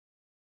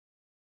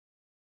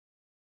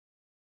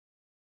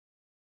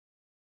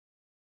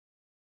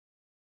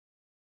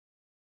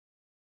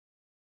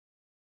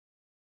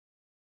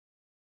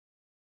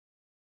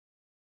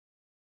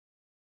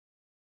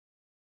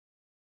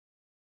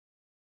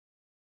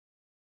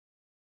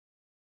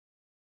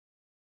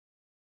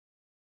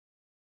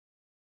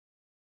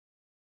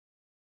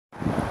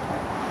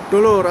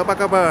Dulur, apa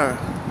kabar?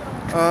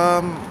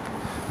 Um,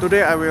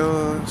 Today I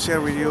will share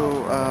with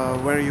you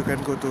where you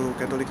can go to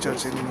Catholic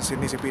Church in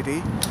Sydney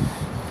CBD.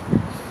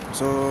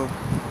 So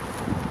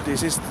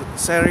this is the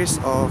series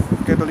of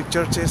Catholic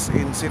churches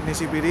in Sydney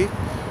CBD,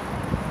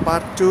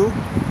 part 2,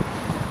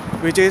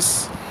 which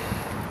is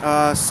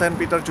St.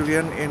 Peter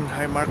Julian in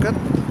Haymarket.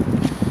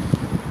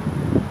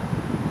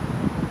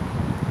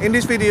 In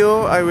this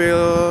video, I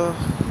will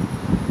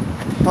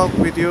talk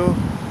with you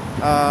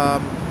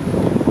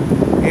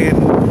in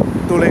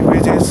two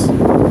languages,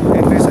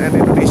 English and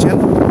Indonesian.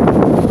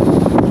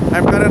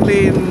 I'm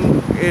currently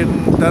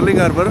in Darling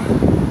Harbour,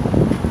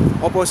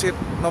 opposite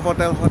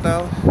Novotel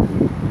Hotel.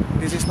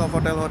 This is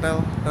Novotel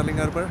Hotel,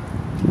 Darling Harbour,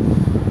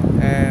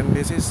 and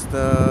this is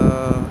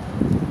the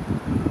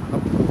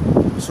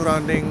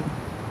surrounding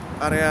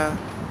area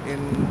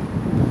in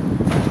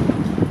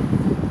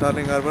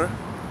Darling Harbour.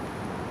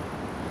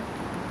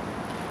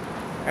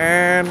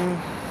 And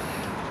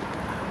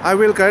I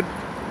will guide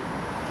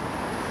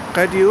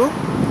you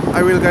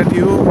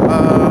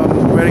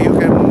where you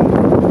can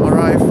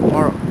arrive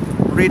or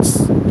reach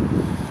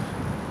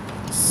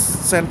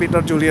St.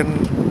 Peter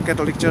Julian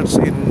Catholic Church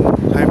in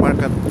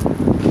Haymarket.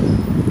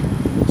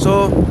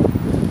 So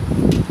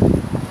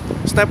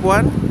step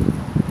 1,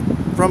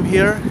 from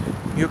here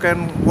you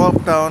can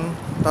walk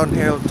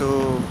downhill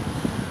to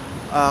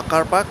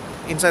car park.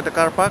 Inside the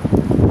car park,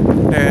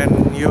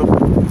 then you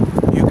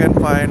can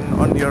find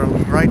on your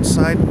right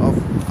side of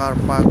car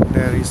park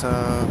there is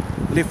a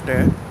lift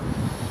there,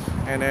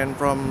 and then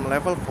from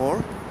level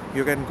 4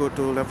 you can go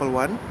to level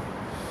 1.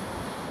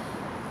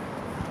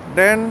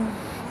 Then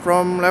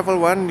from level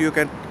 1 you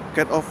can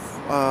get off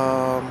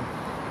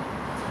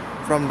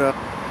from the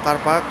car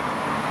park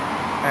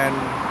and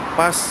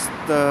pass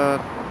the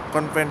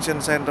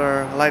convention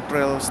center light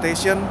rail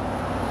station.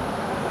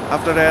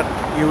 After that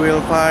you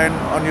will find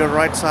on your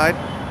right side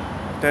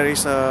there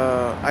is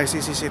a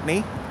ICC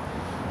Sydney.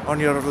 On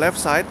your left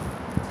side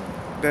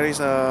there is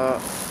a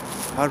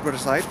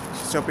Harborside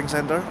shopping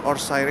center or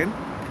Siren.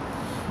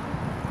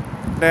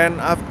 Then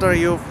after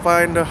you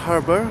find the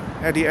harbour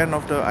at the end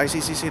of the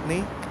ICC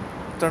Sydney,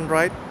 turn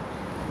right,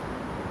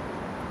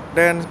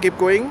 then keep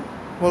going,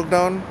 walk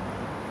down,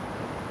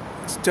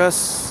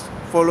 just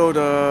follow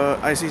the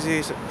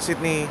ICC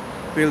Sydney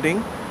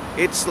building.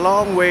 It's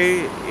long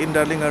way in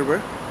Darling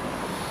Harbour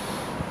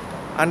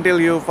until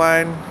you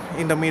find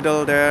in the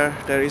middle there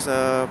is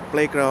a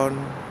playground,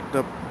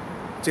 the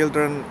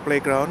children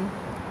playground.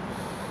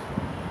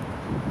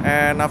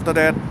 And after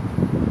that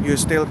you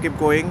still keep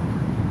going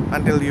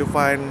until you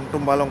find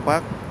Tumbalong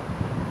Park.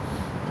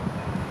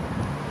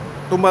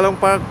 Tumbalong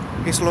Park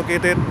is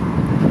located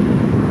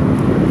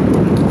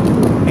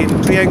in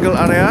triangle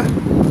area.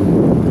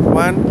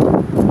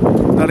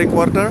 1, Darling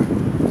Quarter,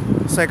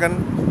 2nd,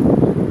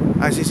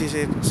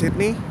 ICC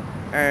Sydney,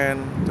 and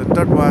the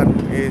third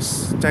one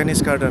is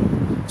Chinese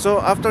Garden.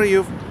 So after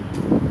you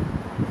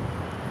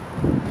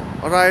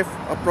arrive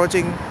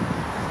approaching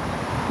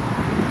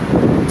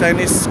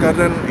Chinese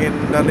Garden in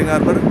Darling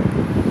Harbour,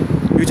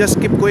 you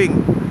just keep going,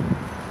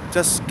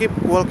 just keep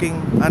walking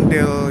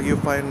until you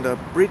find the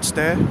bridge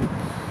there,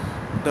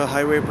 the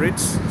highway bridge.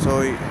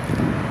 So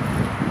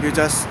you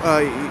just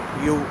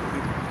you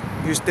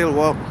still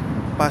walk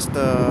past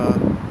the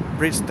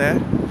bridge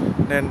there,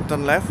 then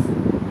turn left.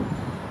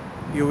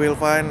 You will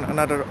find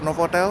another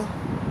Novotel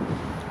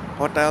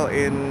hotel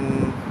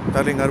in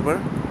Darling Harbour.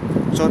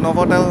 So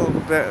Novotel,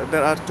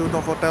 there are 2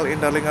 Novotel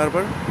in Darling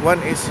Harbour. One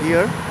is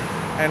here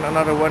and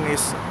another one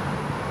is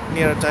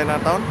near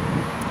Chinatown.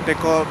 They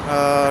call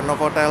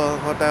Novotel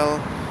Hotel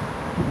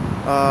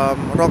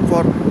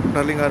Rockford,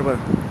 Darling Harbour.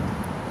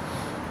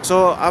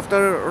 So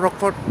after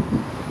Rockford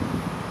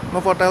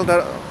Novotel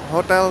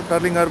Hotel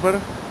Darling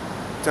Harbour,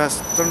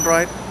 just turn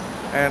right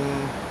and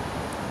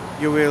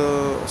you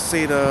will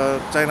see the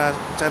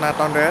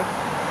Chinatown there.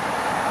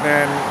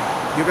 Then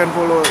you can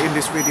follow in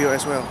this video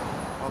as well.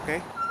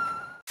 Okay.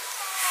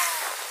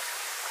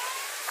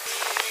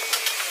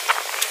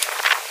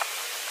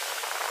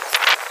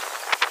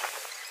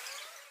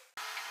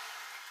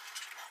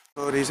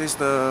 So this is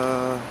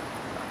the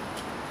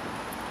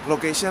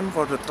location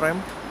for the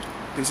tram.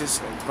 This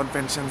is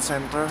convention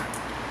center,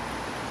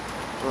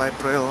 light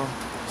rail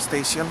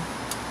station.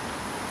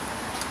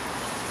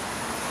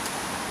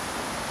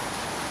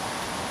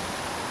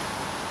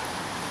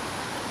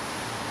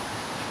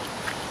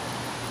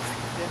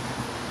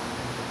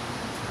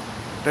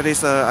 That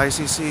is the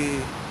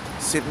ICC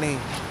Sydney.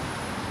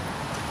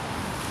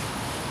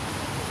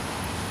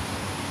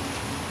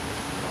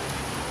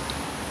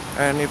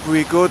 And if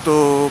we go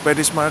to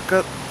Paddy's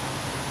Market,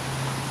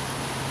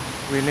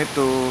 we need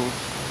to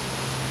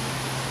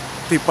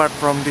depart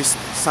from this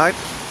side,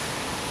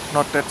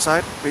 not that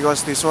side,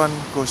 because this one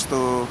goes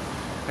to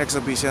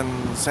exhibition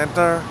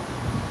center,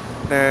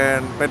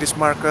 then Paddy's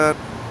Market,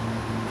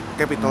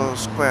 Capital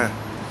Square,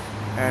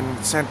 and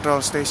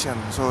Central Station.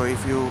 So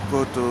if you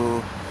go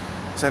to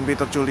St.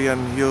 Peter Julian,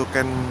 you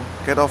can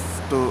get off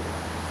to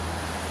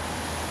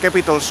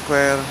Capital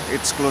Square.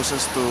 It's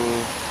closest to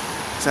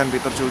St.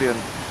 Peter Julian.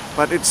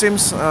 But it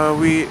seems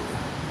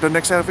the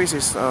next service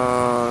is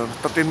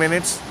 13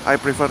 minutes. I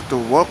prefer to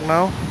walk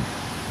now,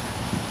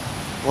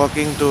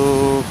 walking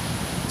to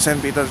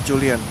St. Peter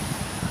Julian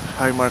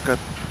High Market.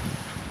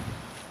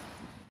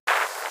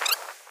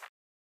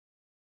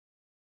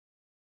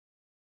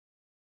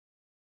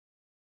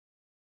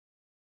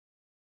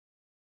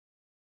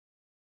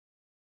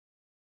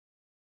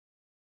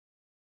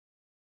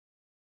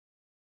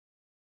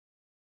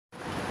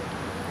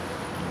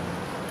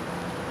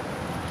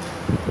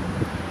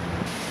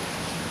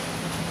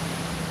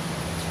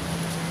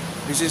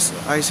 This is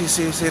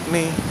ICC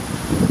Sydney.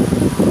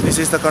 This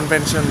is the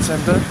convention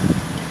center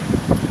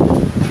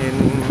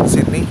in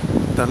Sydney,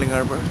 Darling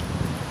Harbour.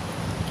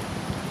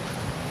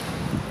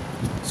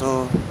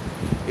 So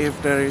if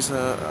there is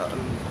an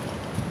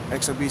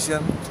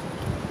exhibition,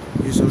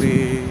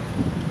 usually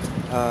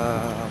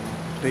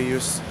they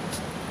use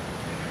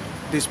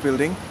this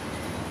building.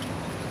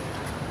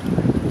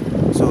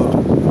 So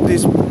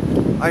this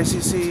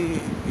ICC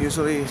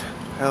usually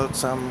held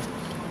some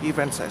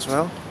events as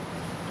well.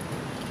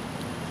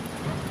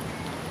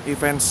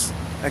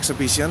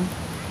 Exhibition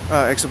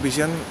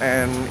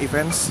and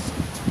events.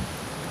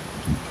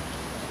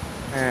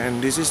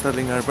 And this is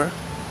Darling Harbour.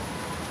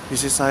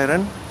 This is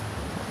Siren,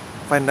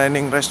 fine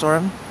dining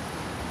restaurant.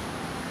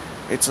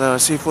 It's a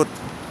seafood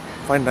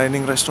fine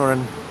dining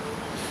restaurant.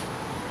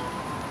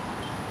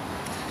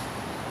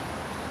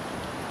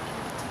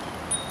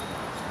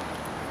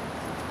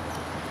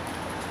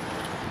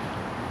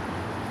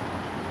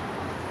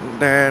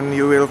 Then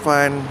you will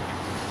find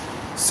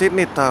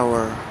Sydney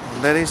Tower.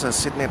 There is a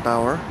Sydney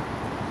Tower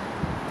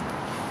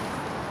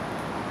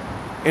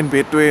in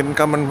between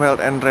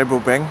Commonwealth and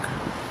Rabobank.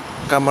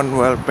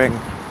 Commonwealth Bank.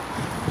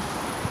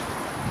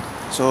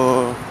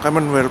 So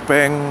Commonwealth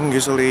Bank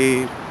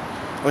usually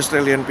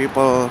Australian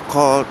people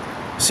call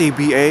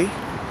CBA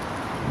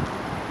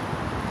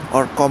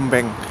or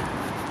Combank.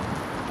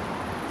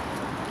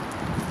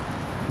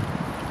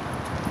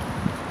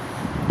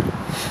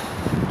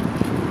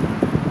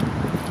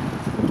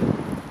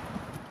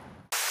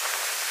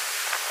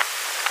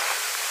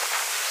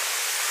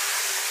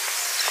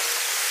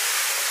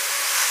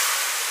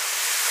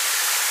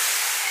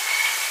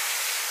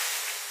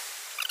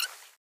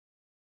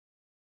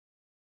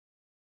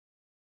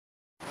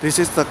 This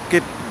is the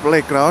kid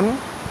playground,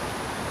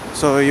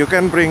 so you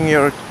can bring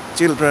your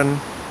children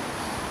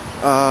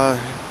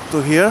to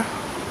here,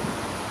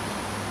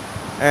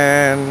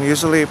 and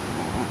usually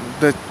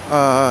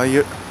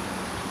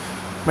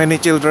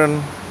many children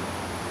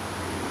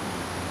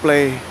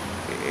play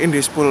in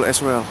this pool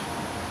as well.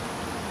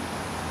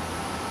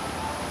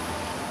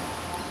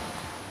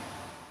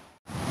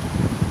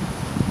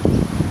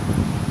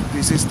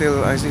 This is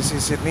still ICC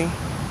Sydney.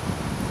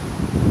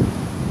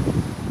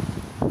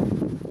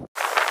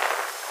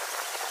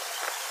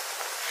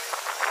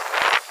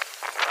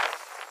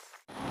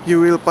 You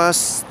will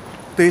pass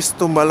this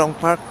Tumbalong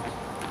Park.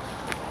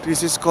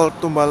 This is called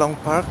Tumbalong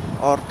Park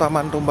or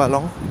Taman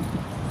Tumbalong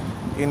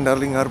in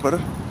Darling Harbour.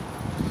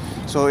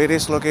 So it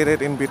is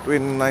located in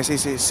between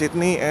ICC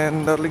Sydney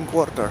and Darling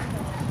Quarter.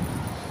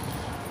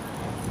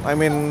 I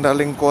mean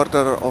Darling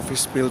Quarter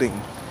office building.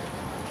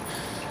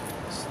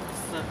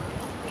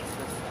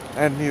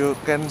 And you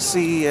can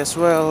see as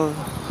well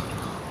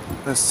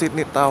the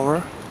Sydney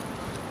Tower.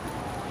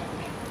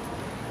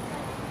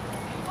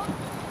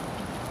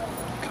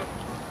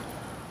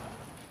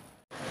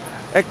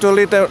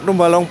 Actually,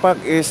 Tumbalong Park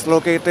is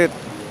located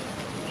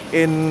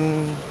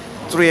in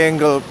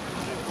triangle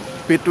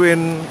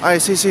between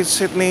ICC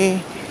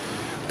Sydney,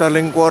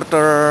 Darling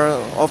Quarter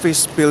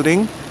office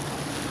building,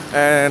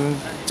 and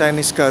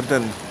Chinese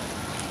Garden.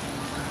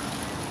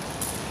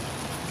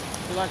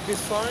 You like this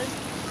sign?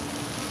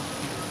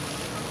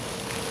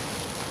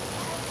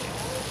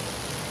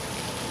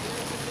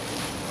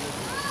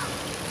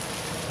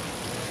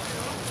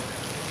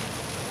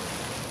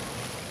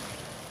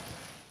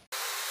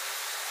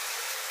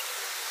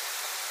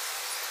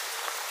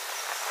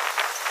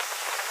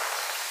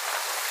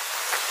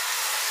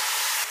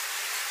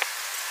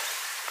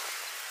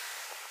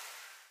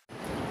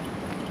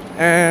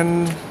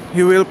 And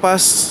you will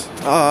pass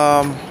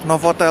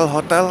Novotel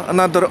Hotel,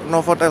 another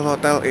Novotel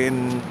Hotel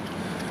in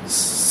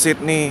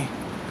Sydney,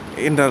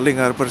 in Darling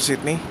Harbour,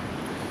 Sydney.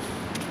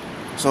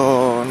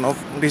 So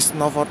this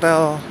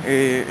Novotel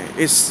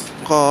is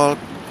called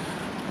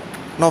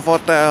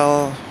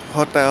Novotel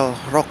Hotel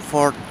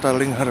Rockford,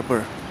 Darling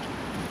Harbour.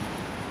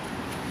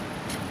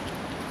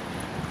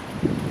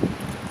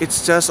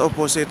 It's just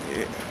opposite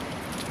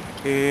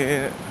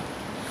in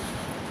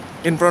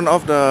front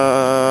of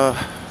the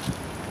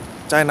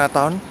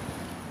Chinatown.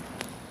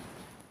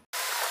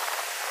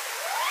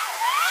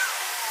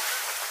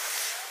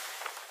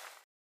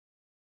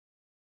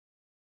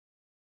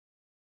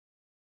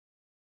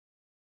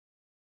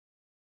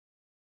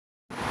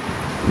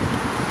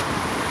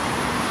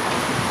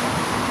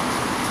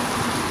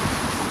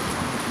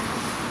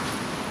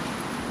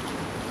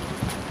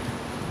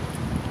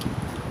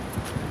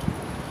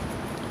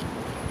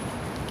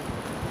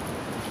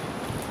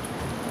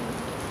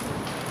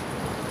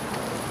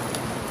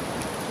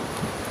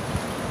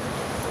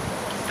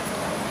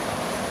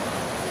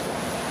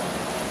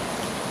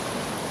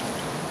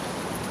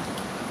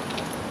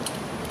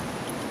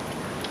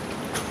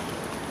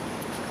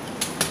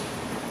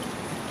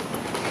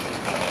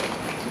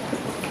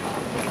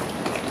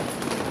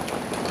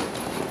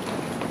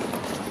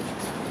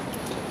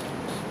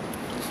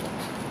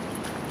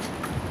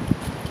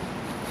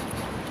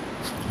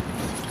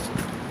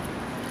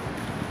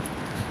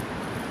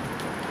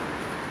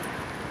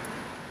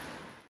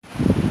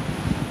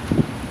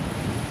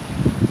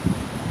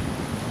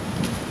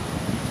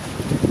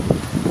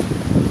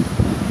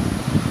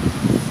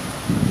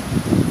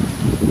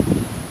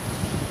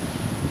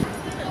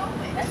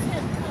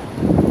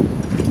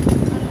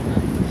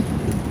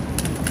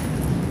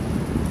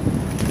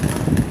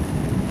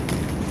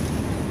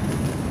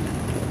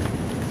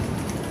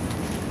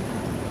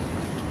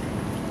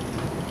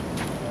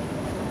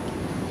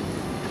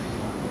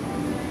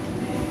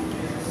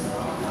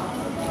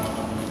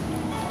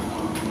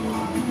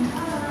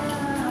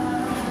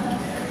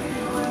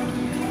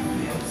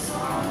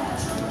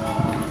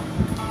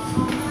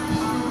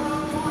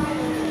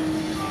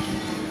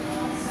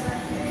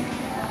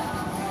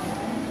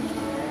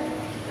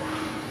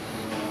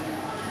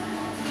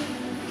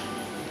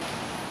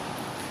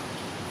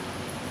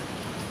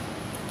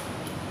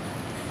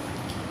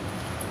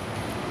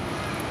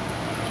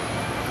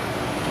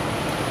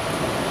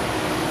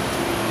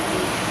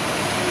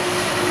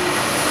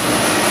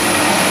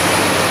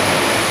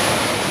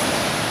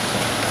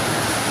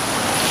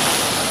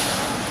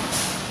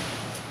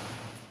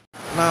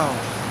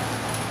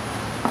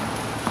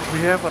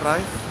 have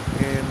arrived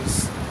in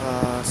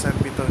St.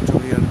 Peter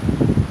Julian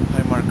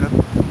High Market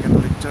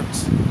Catholic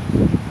Church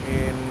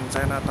in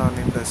Chinatown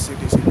in the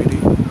city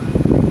CBD.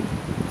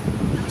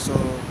 So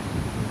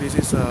this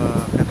is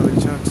a Catholic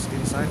church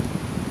inside.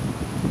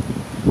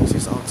 This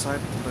is outside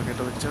the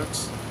Catholic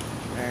church,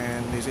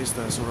 and this is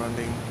the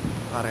surrounding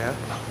area.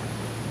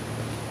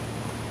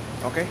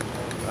 Okay.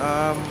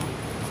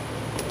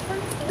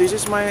 This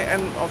is my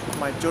end of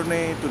my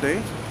journey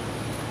today.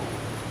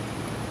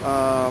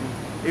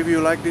 If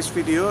you like this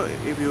video,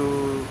 if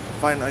you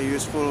find a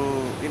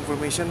useful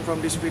information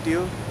from this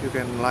video, you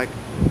can like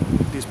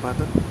this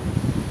button,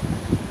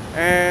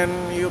 and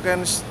you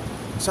can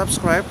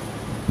subscribe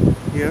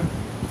here,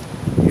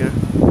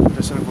 the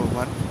circle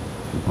one,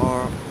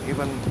 or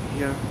even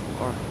here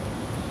or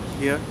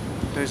here.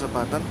 There is a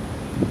button,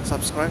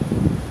 subscribe,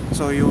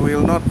 so you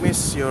will not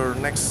miss your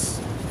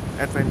next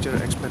adventure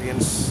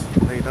experience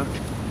later.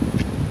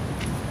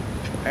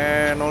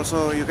 And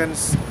also you can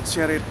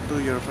share it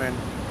to your friend.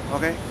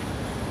 Okay,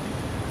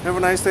 have a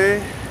nice day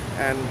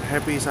and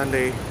happy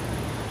Sunday.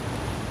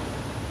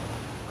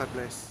 God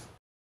bless.